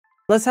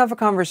Let's have a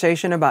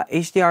conversation about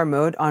HDR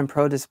mode on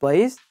Pro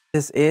displays.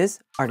 This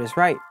is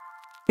ArtIsRight.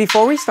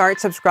 Before we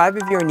start, subscribe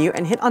if you're new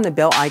and hit on the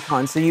bell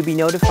icon so you'll be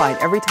notified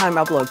every time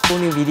I upload cool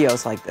new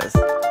videos like this.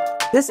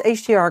 This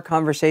HDR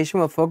conversation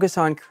will focus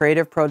on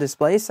creative Pro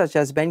displays such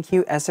as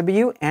BenQ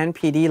SW and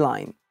PD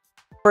line.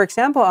 For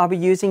example, I'll be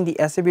using the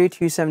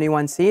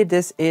SW271C.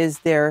 This is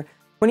their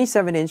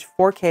 27-inch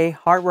 4K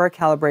hardware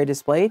calibrated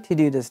display to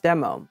do this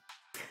demo.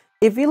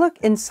 If you look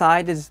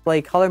inside the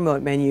display color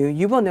mode menu,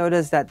 you will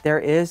notice that there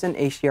is an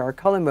HDR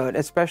color mode,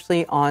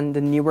 especially on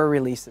the newer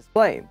release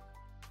display.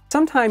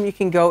 Sometimes you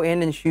can go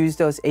in and choose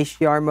those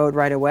HDR mode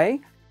right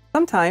away.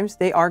 Sometimes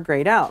they are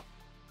grayed out.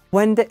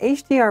 When the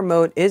HDR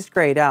mode is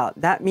grayed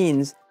out, that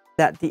means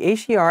that the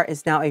HDR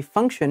is now a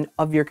function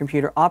of your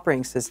computer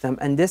operating system,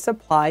 and this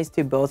applies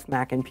to both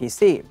Mac and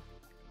PC.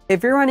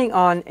 If you're running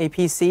on a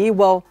PC,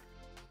 well,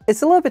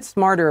 it's a little bit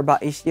smarter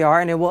about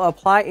HDR, and it will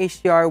apply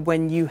HDR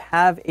when you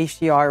have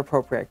HDR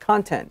appropriate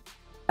content.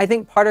 I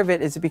think part of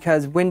it is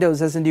because Windows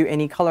doesn't do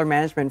any color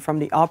management from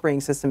the operating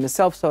system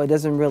itself, so it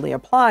doesn't really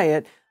apply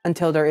it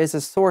until there is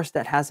a source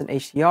that has an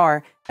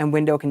HDR, and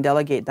Windows can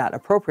delegate that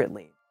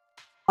appropriately.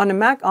 On a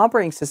Mac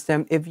operating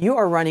system, if you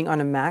are running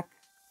on a Mac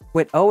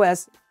with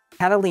OS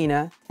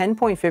Catalina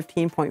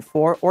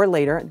 10.15.4 or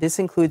later, this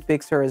includes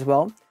Big Sur as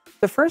well,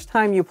 the first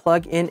time you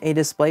plug in a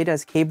display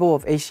that's capable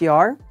of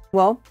HDR,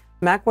 well,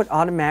 Mac would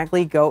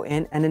automatically go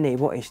in and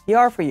enable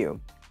HDR for you.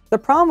 The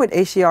problem with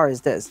HDR is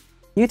this.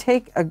 You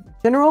take a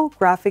general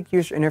graphic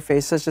user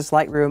interface such as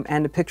Lightroom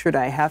and the picture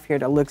that I have here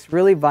that looks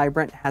really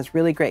vibrant, has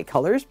really great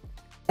colors,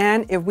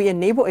 and if we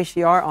enable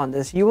HDR on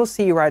this, you will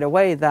see right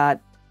away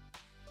that,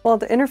 well,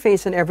 the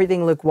interface and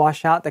everything look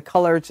washed out, the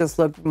colors just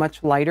look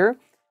much lighter,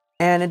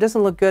 and it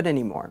doesn't look good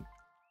anymore.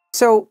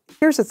 So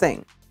here's the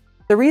thing.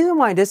 The reason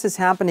why this is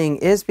happening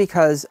is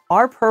because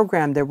our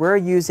program that we're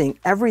using,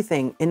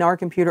 everything in our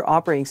computer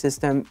operating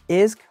system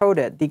is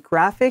coded. The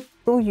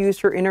graphical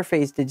user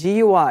interface, the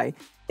GUI,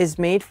 is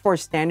made for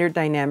standard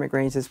dynamic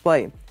range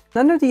display.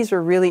 None of these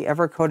are really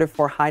ever coded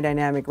for high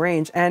dynamic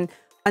range, and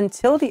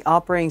until the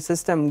operating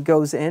system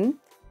goes in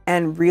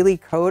and really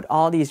code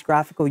all these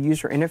graphical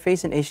user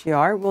interface in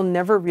HDR, we'll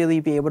never really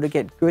be able to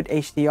get good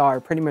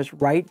HDR pretty much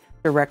right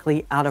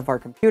directly out of our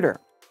computer.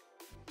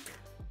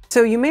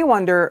 So you may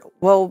wonder,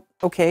 well,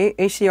 okay,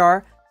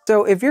 HDR.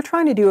 So if you're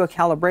trying to do a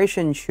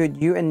calibration, should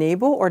you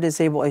enable or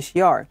disable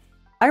HDR?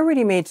 I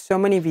already made so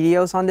many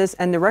videos on this,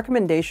 and the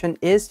recommendation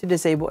is to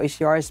disable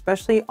HDR,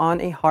 especially on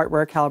a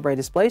hardware calibrated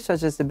display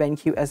such as the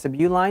BenQ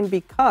SW line,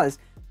 because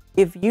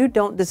if you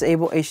don't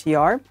disable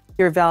HDR,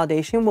 your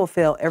validation will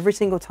fail every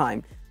single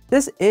time.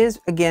 This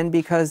is, again,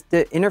 because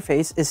the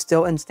interface is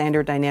still in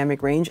standard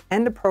dynamic range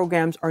and the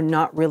programs are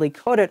not really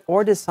coded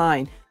or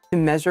designed to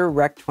measure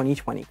Rec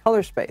 2020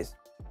 color space.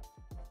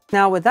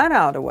 Now, with that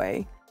out of the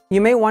way,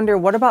 you may wonder,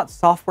 what about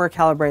software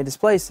calibrated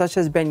displays such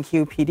as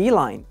BenQ PD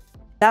line?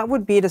 That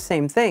would be the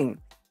same thing.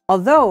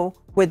 Although,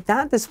 with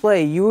that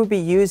display, you will be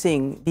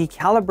using the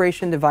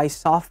calibration device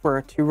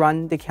software to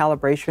run the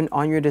calibration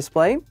on your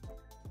display.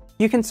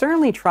 You can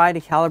certainly try to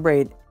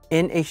calibrate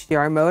in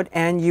HDR mode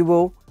and you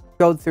will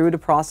go through the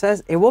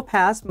process. It will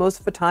pass most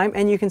of the time,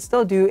 and you can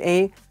still do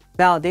a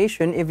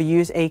validation if you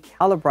use a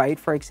Calibrate,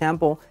 for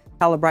example,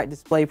 Calibrate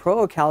Display Pro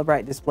or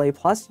Calibrate Display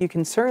Plus. You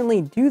can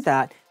certainly do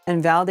that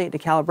and validate the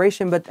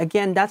calibration, but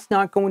again, that's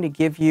not going to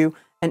give you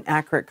an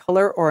accurate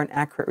color or an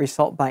accurate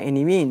result by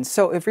any means.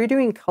 So if you're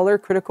doing color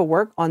critical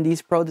work on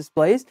these Pro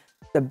displays,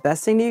 the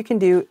best thing that you can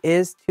do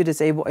is to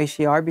disable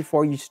HDR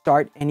before you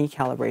start any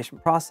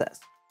calibration process.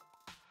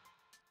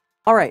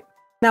 All right,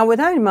 now with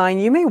that in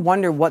mind, you may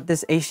wonder what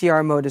this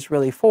HDR mode is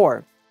really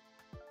for.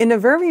 In a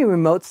very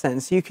remote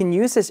sense, you can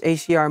use this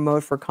HDR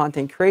mode for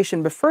content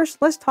creation, but first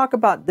let's talk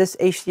about this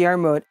HDR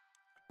mode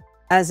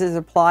as is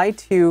applied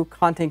to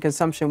content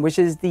consumption, which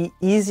is the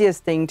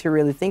easiest thing to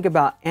really think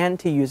about and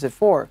to use it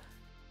for.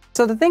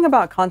 So the thing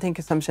about content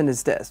consumption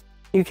is this.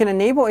 You can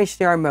enable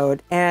HDR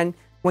mode, and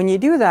when you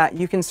do that,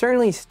 you can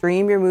certainly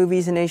stream your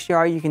movies in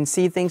HDR, you can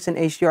see things in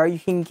HDR, you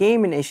can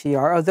game in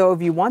HDR, although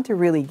if you want to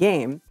really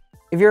game,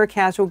 if you're a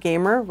casual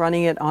gamer,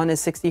 running it on a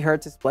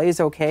 60Hz display is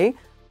okay,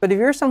 but if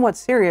you're somewhat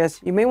serious,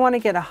 you may want to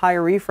get a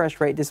higher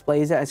refresh rate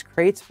display that is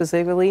created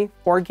specifically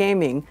for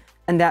gaming,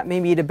 and that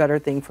may be the better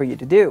thing for you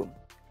to do.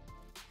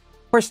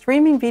 For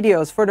streaming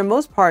videos, for the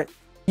most part,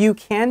 you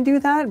can do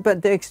that,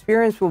 but the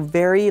experience will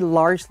vary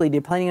largely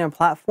depending on the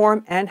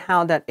platform and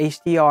how that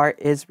HDR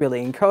is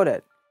really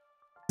encoded.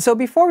 So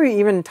before we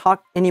even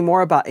talk any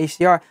more about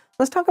HDR,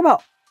 let's talk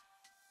about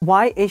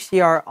why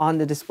HDR on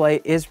the display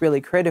is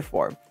really created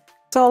for.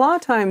 So a lot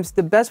of times,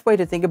 the best way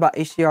to think about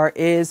HDR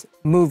is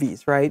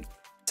movies, right?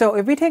 So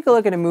if we take a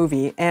look at a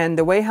movie and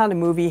the way how the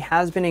movie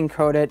has been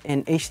encoded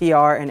in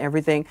HDR and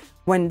everything,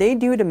 when they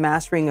do the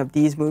mastering of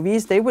these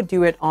movies, they would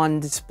do it on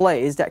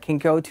displays that can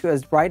go to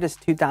as bright as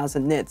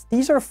 2000 nits.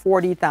 These are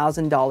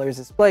 $40,000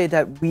 display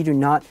that we do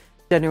not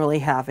generally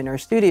have in our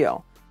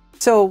studio.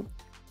 So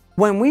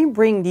when we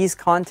bring these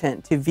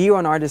content to view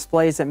on our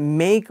displays that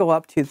may go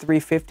up to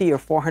 350 or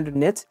 400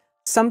 nits,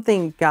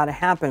 something got to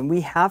happen.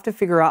 We have to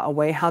figure out a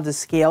way how to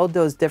scale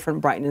those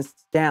different brightness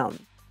down.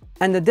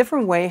 And the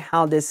different way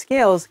how this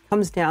scales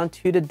comes down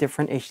to the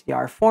different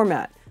HDR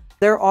format.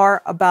 There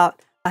are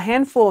about a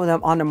handful of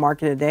them on the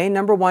market today.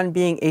 Number one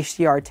being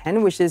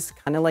HDR10, which is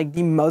kind of like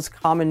the most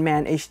common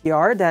man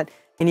HDR that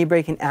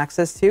anybody can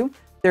access to.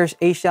 There's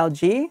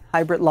HLG,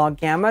 Hybrid Log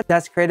Gamma,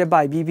 that's created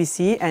by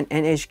BBC and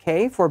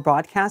NHK for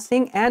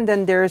broadcasting. And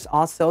then there's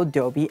also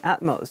Dolby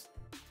Atmos,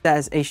 that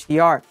is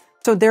HDR.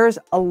 So there's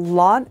a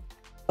lot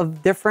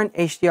of different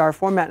HDR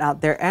format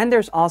out there. And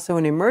there's also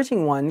an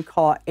emerging one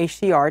called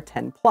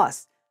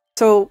HDR10+.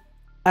 So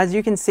as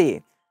you can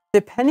see,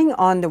 depending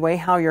on the way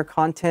how your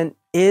content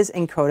is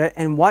encoded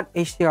and what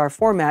HDR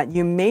format,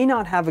 you may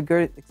not have a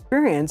good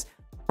experience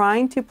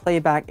trying to play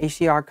back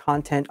HDR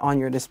content on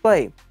your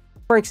display.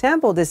 For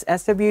example, this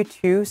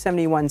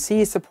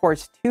SW271C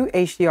supports two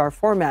HDR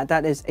format,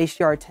 that is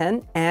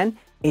HDR10 and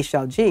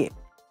HLG.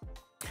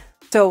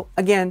 So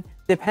again,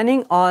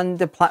 depending on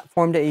the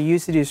platform that you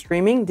use to do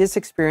streaming, this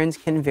experience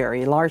can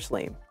vary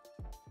largely.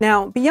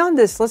 Now, beyond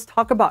this, let's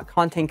talk about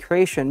content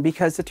creation,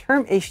 because the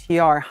term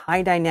HDR,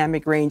 high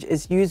dynamic range,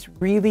 is used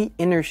really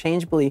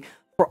interchangeably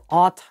for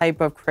all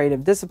type of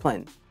creative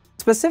discipline.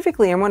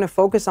 Specifically, I'm going to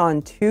focus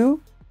on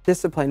two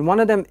disciplines.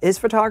 One of them is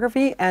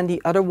photography, and the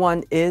other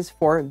one is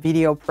for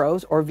video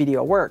pros or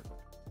video work.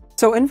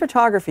 So in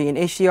photography, in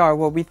HDR,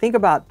 what we think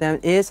about them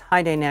is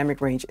high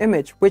dynamic range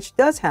image, which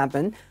does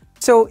happen.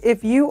 So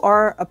if you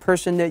are a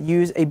person that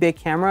use a big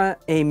camera,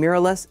 a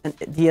mirrorless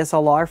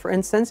DSLR, for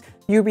instance,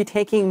 you'll be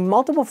taking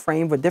multiple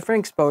frames with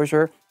different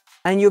exposure,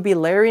 and you'll be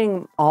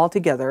layering all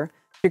together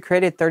to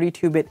create a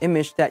 32-bit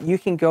image that you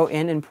can go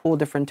in and pull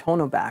different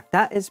tonal back.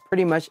 That is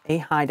pretty much a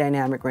high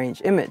dynamic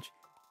range image.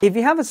 If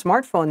you have a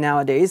smartphone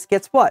nowadays,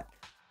 guess what?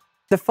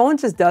 The phone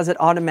just does it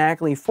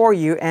automatically for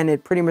you, and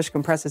it pretty much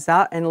compresses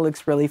out and it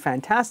looks really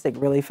fantastic,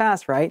 really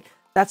fast, right?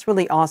 That's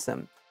really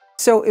awesome.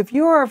 So if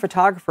you are a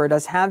photographer,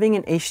 does having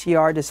an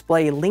HDR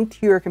display linked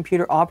to your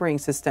computer operating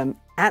system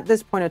at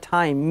this point of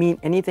time mean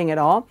anything at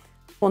all?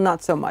 Well,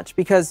 not so much,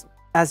 because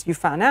as you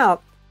found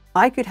out,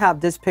 I could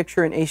have this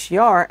picture in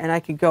HDR and I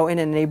could go in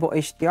and enable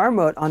HDR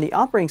mode on the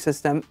operating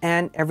system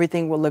and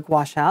everything will look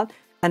washed out,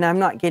 and I'm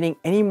not getting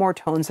any more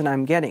tones than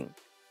I'm getting.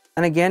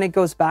 And again, it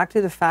goes back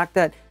to the fact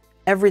that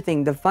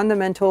everything, the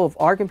fundamental of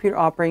our computer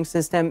operating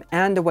system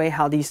and the way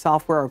how these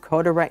software are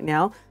coded right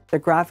now, the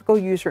graphical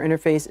user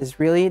interface is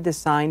really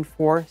designed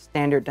for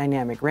standard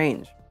dynamic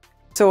range.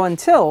 So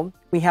until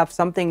we have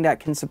something that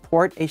can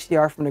support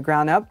HDR from the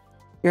ground up,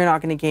 you're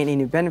not going to gain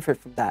any benefit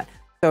from that.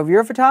 So if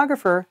you're a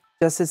photographer,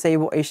 just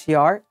disable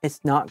HDR.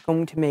 It's not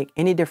going to make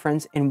any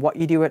difference in what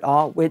you do at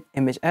all with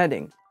image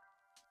editing.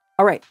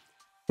 All right,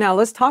 now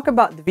let's talk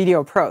about the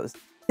video pros.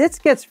 This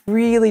gets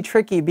really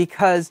tricky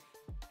because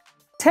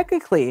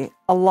technically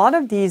a lot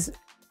of these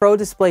Pro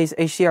Displays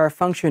HDR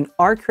function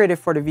are created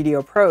for the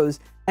video pros,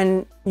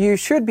 and you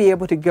should be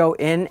able to go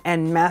in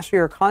and master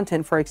your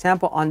content, for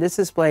example, on this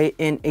display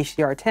in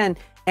HDR10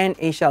 and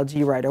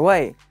HLG right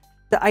away.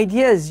 The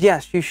idea is,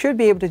 yes, you should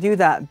be able to do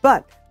that,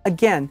 but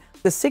again,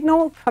 the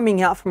signal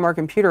coming out from our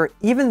computer,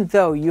 even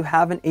though you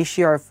have an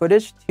HDR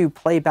footage to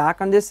play back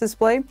on this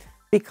display,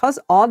 because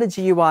all the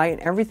GUI and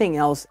everything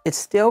else, it's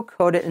still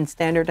coded in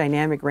standard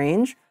dynamic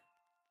range,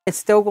 it's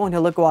still going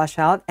to look washed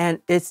out,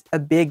 and it's a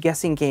big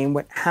guessing game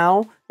with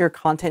how your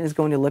content is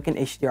going to look in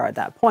HDR at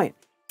that point.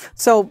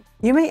 So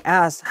you may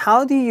ask,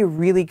 how do you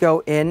really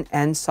go in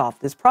and solve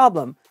this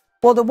problem?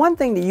 Well, the one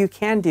thing that you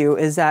can do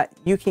is that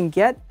you can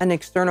get an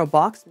external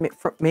box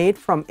made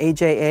from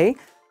AJA,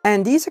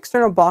 and these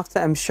external boxes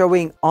that I'm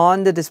showing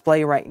on the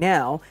display right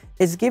now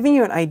is giving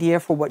you an idea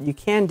for what you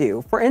can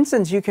do. For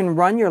instance, you can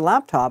run your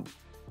laptop,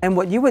 and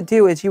what you would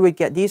do is you would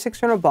get these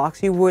external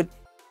boxes, you would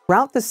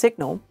route the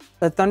signal,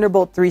 the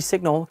Thunderbolt 3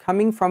 signal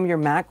coming from your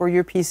Mac or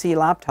your PC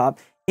laptop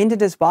into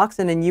this box,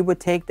 and then you would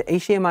take the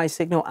HDMI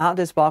signal out of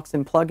this box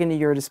and plug into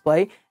your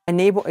display,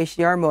 enable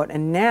HDR mode,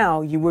 and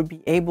now you would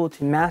be able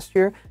to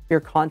master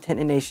your content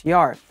in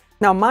HDR.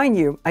 Now, mind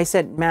you, I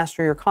said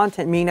master your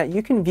content, meaning that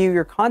you can view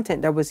your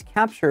content that was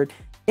captured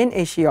in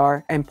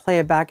HDR and play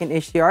it back in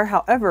HDR.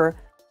 However,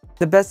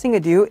 the best thing to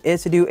do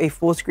is to do a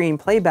full screen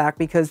playback,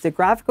 because the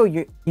graphical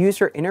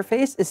user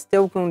interface is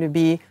still going to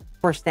be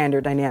for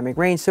standard dynamic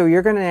range. So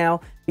you're going to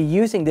now be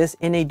using this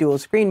in a dual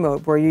screen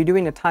mode where you're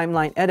doing a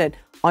timeline edit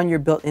on your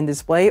built-in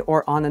display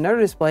or on another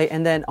display,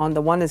 and then on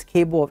the one that's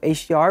capable of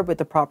HDR with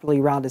the properly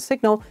routed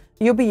signal,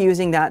 you'll be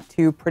using that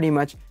to pretty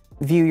much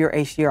view your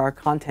HDR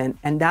content,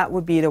 and that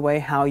would be the way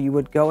how you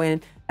would go in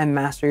and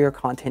master your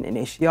content in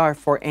HDR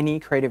for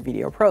any creative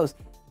video pros.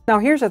 Now,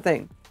 here's the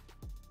thing.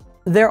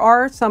 There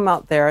are some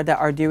out there that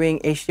are doing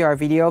HDR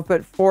video,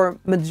 but for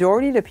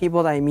majority of the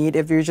people that I meet,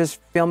 if you're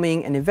just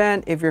filming an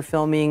event, if you're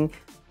filming,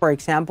 for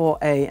example,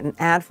 an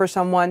ad for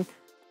someone,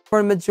 for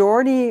a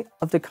majority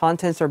of the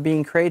contents are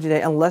being created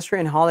today, unless you're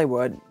in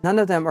Hollywood, none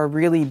of them are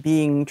really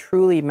being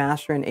truly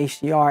mastered in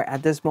HDR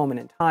at this moment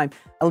in time,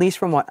 at least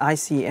from what I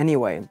see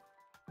anyway.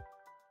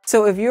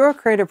 So if you're a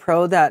creative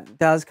pro that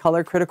does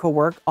color critical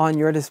work on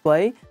your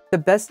display, the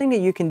best thing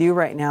that you can do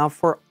right now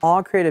for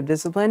all creative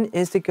discipline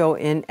is to go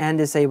in and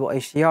disable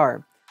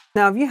HDR.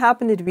 Now, if you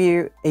happen to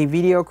be a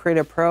video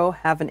creative pro,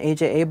 have an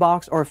AJA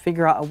box, or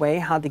figure out a way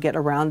how to get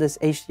around this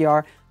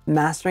HDR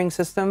mastering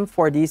system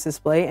for these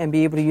display and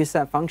be able to use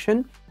that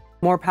function,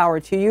 more power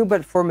to you.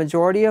 But for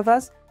majority of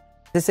us,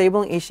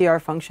 disabling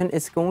HDR function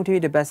is going to be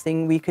the best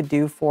thing we could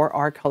do for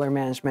our color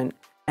management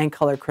and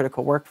color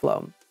critical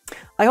workflow.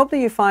 I hope that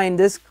you find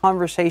this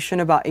conversation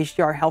about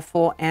HDR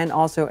helpful and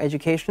also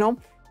educational.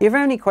 If you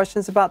have any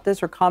questions about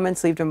this or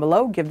comments, leave them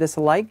below. Give this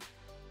a like,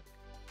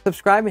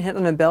 subscribe, and hit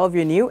on the bell if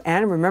you're new.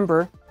 And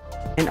remember,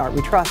 in art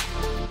we trust.